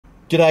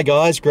G'day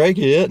guys, Greg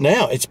here.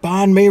 Now it's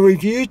Banh Mi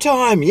review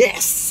time,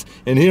 yes!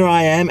 And here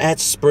I am at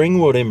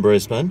Springwood in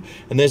Brisbane,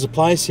 and there's a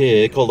place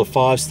here called the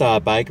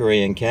 5-Star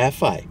Bakery and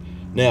Cafe.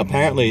 Now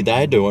apparently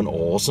they do an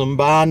awesome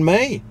banh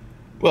mi.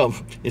 Well,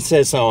 it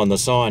says so on the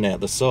sign out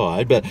the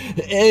side, but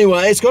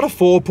anyway, it's got a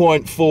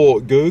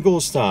 4.4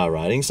 Google star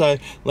rating, so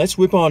let's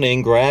whip on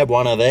in, grab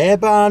one of their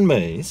banh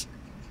mi's,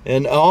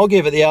 and I'll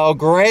give it the old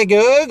Greg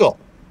Google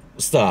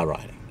star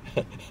rating.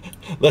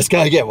 Let's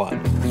go get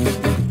one.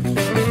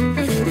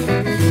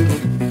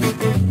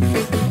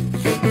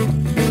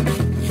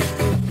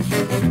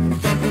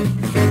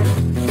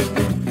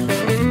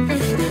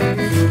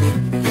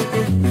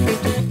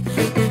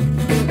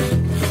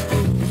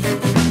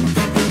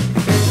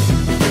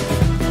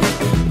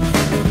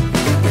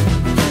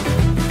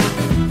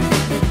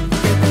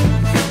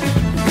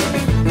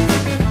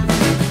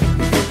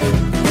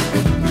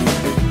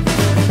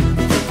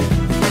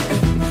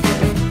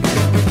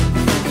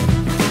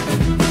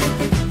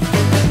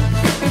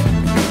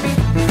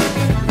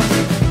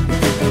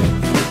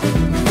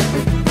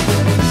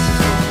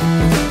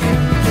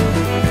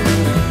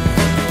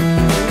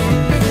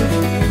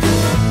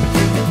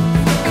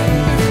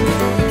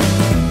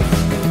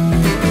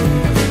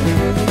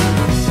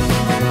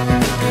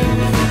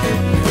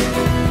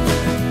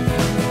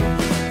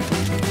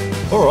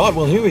 Alright,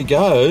 well here we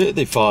go,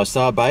 the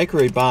 5-Star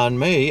Bakery banh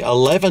mi,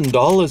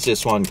 $11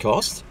 this one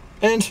cost,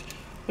 and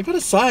I've got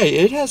to say,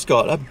 it has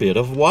got a bit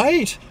of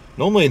weight.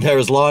 Normally they're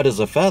as light as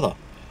a feather,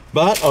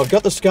 but I've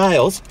got the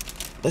scales.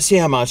 Let's see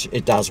how much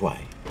it does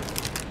weigh.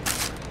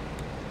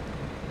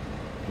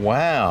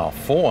 Wow,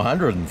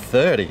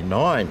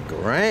 439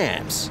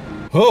 grams.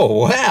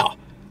 Oh wow,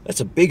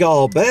 that's a big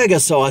old burger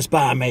size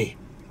banh mi.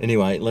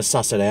 Anyway, let's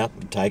suss it out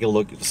and take a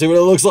look, see what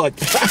it looks like.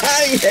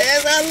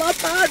 Yes, I love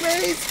banh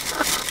mis.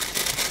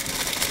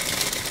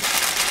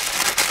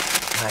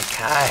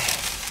 Okay,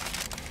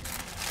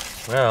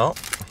 well,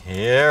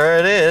 here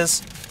it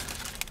is.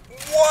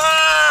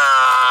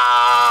 Wow,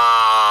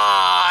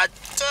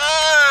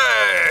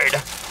 dude,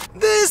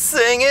 this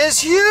thing is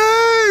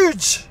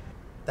huge.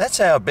 That's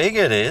how big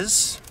it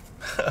is.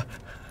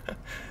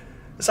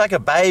 It's like a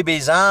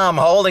baby's arm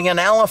holding an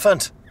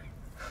elephant.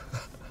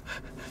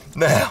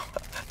 Now,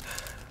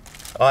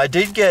 I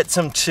did get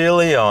some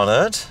chili on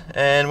it,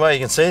 and well, you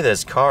can see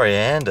there's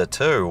coriander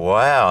too.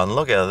 Wow, and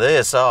look at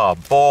this, oh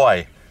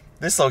boy.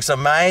 This looks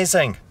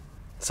amazing.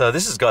 So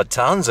this has got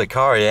tons of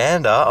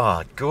coriander.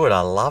 Oh, good, I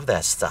love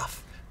that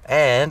stuff.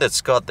 And it's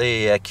got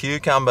the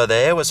cucumber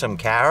there with some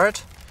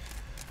carrot.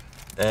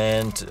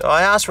 And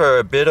I asked for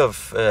a bit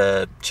of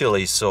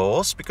chili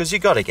sauce because you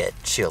got to get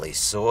chili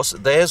sauce.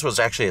 Theirs was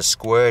actually a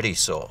squirty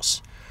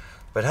sauce.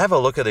 But have a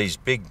look at these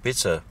big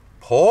bits of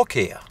pork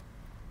here.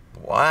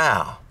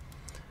 Wow.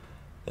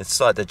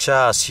 It's like the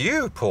char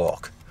siu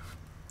pork,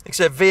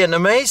 except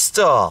Vietnamese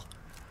style.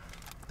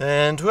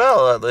 And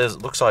well,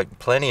 it looks like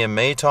plenty of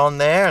meat on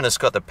there, and it's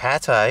got the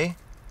pate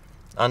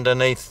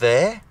underneath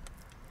there.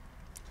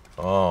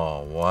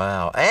 Oh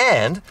wow,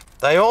 and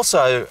they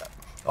also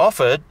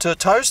offered to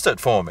toast it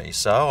for me,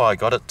 so I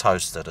got it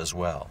toasted as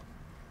well.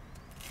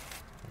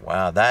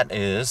 Wow, that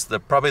is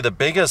probably the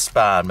biggest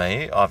banh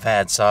mi I've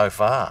had so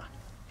far.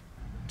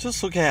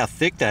 Just look how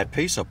thick that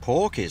piece of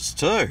pork is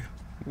too.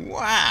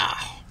 Wow.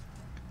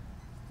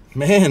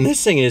 Man,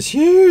 this thing is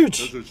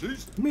huge.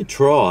 Let me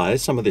try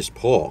some of this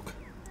pork.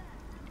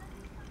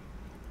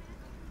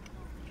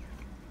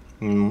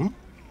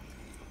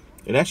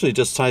 It actually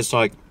just tastes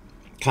like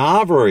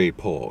carvery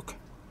pork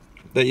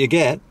that you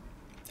get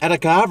at a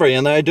carvery,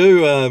 and they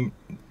do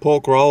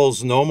pork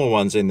rolls, normal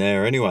ones in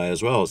there anyway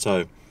as well.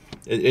 So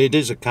it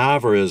is a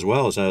carvery as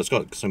well. So it's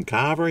got some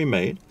carvery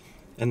meat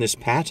and this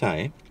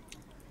pate.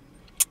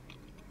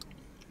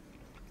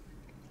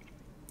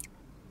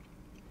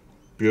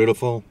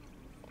 Beautiful,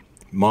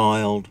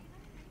 mild,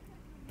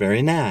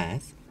 very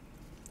nice.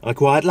 I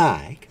quite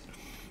like.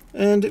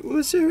 And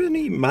was there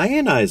any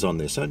mayonnaise on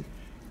this? I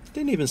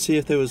didn't even see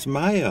if there was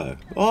mayo.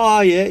 Oh,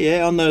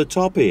 yeah, on the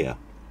top here.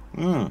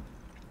 A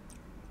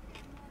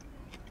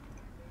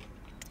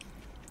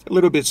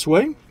little bit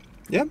sweet,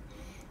 yeah.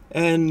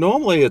 And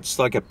normally it's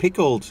like a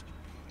pickled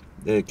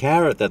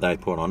carrot that they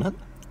put on it.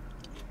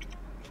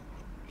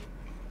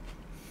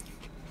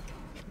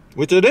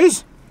 Which it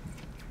is.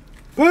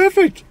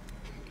 Perfect.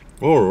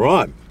 All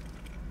right.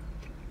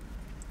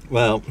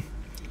 Well,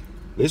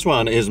 this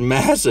one is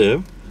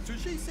massive.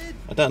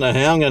 I don't know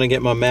how I'm going to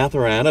get my mouth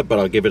around it, but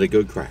I'll give it a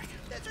good crack.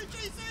 That's what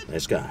she said.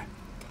 Let's go.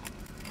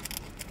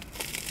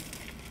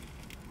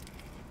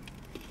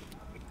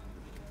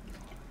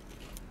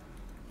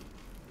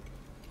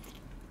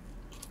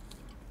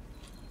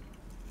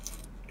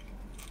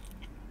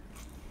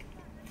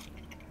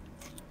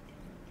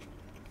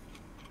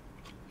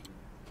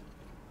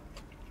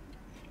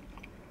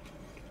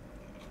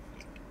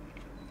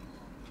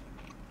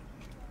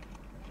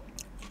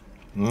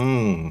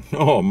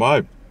 Oh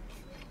my.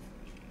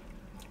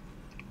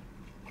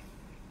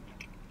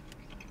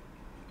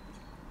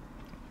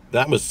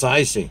 That was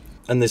tasty.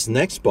 And this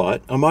next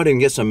bite, I might even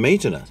get some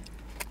meat in it.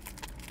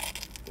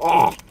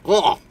 Oh,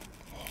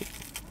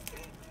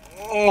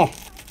 Oh.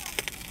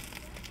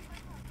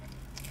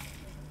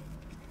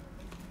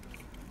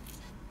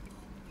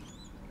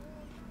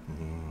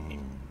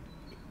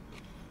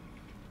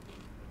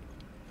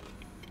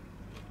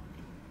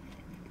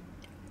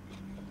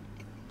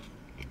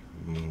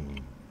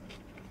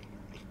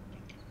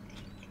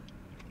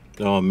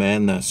 Oh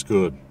man, that's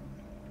good.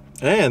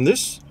 And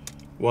this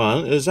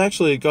one has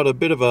actually got a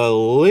bit of a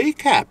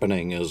leak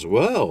happening as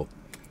well.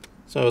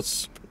 So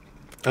it's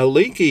a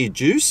leaky,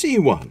 juicy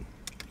one.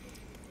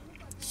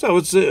 So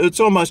it's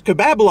almost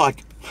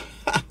kebab-like.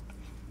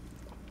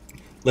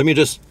 Let me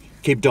just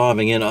keep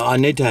diving in. I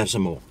need to have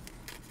some more.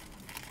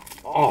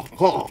 Oh,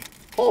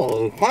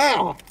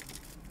 wow.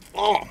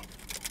 Oh.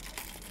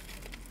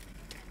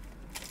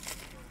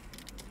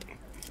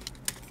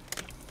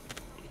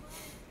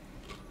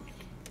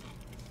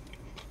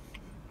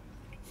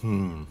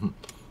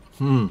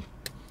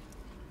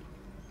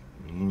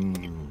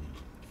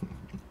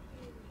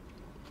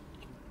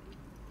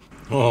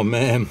 Oh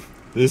man,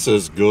 this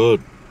is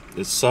good.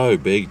 It's so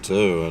big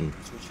too, and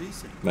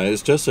man,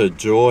 it's just a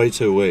joy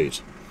to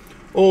eat.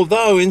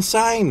 Although in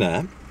saying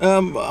that,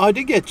 I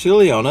did get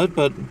chili on it,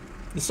 but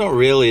it's not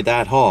really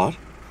that hot.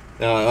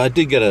 I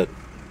did get a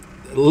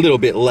little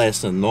bit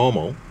less than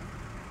normal.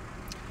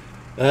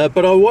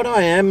 But what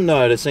I am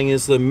noticing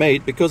is the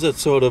meat, because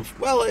it's sort of,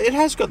 well, it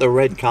has got the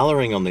red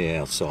colouring on the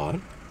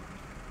outside.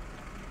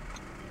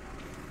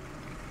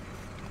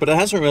 But it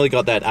hasn't really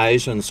got that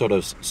Asian sort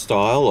of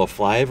style or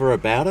flavour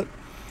about it.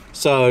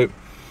 So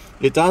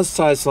it does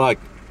taste like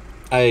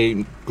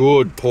a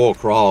good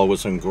pork roll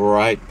with some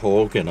great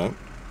pork in it.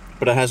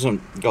 But it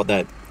hasn't got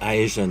that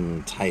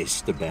Asian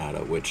taste about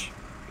it, which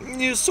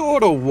you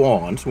sort of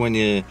want when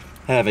you're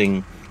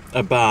having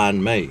a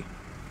banh mi.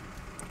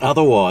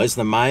 Otherwise,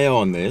 the mayo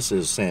on this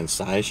is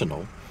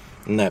sensational,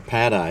 and that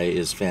pate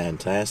is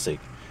fantastic,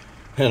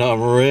 and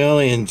I'm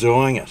really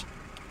enjoying it.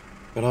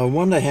 But I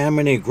wonder how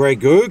many Grey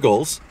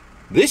Googles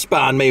this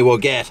banh mi will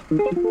get.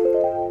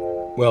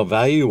 Well,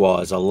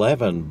 value-wise,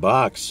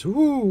 $11.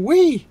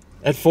 Ooh-wee!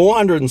 At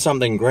 400 and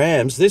something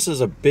grams, this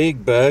is a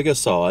big burger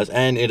size,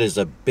 and it is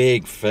a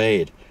big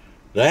feed.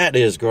 That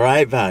is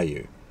great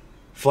value.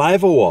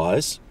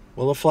 Flavour-wise,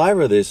 well, the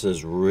flavour of this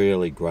is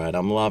really great.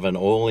 I'm loving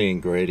all the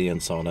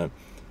ingredients on it.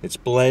 It's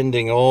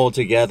blending all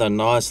together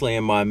nicely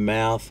in my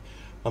mouth.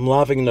 I'm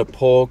loving the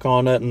pork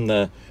on it and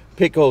the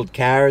pickled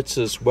carrots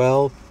as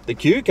well. The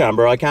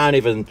cucumber I can't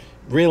even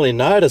really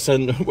notice,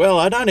 and well,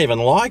 I don't even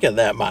like it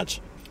that much.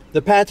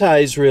 The pate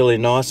is really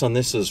nice on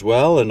this as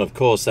well, and of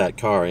course that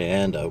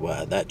coriander,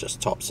 wow, that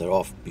just tops it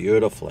off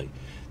beautifully.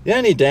 The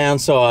only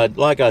downside,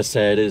 like I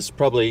said, is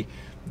probably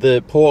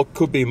the pork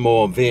could be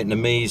more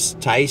Vietnamese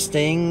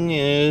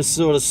tasting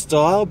sort of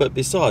style, but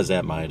besides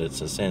that, mate, it's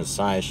a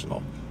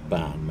sensational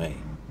banh mi.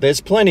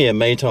 There's plenty of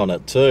meat on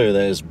it too.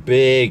 There's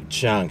big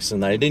chunks,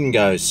 and they didn't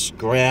go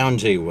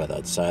scroungy with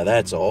it, so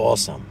that's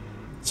awesome.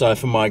 So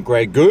for my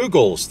Grey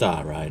Google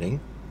star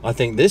rating, I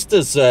think this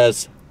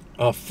deserves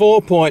a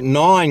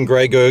 4.9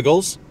 Grey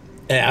Googles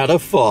out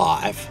of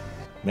 5.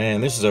 Man,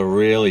 this is a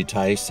really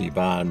tasty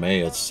banh mi.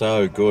 It's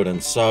so good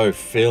and so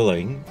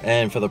filling,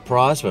 and for the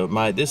price of it,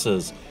 mate, this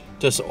is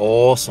just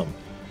awesome.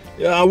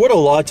 Yeah, I would have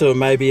liked to have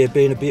maybe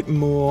been a bit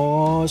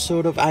more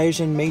sort of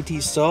Asian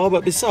meaty style,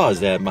 but besides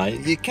that,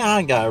 mate, you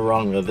can't go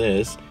wrong with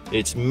this.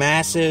 It's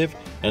massive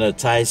and it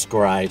tastes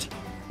great.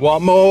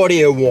 What more do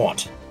you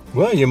want?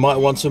 Well, you might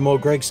want some more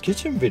Greg's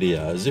Kitchen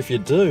videos. If you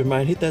do,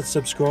 mate, hit that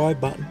subscribe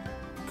button,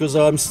 because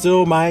I'm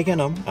still making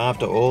them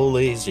after all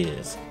these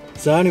years.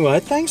 So anyway,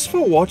 thanks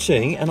for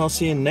watching, and I'll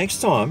see you next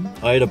time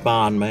I eat a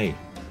banh mi.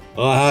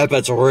 I hope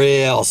it's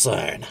real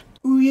soon.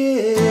 Ooh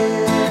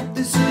yeah,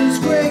 this is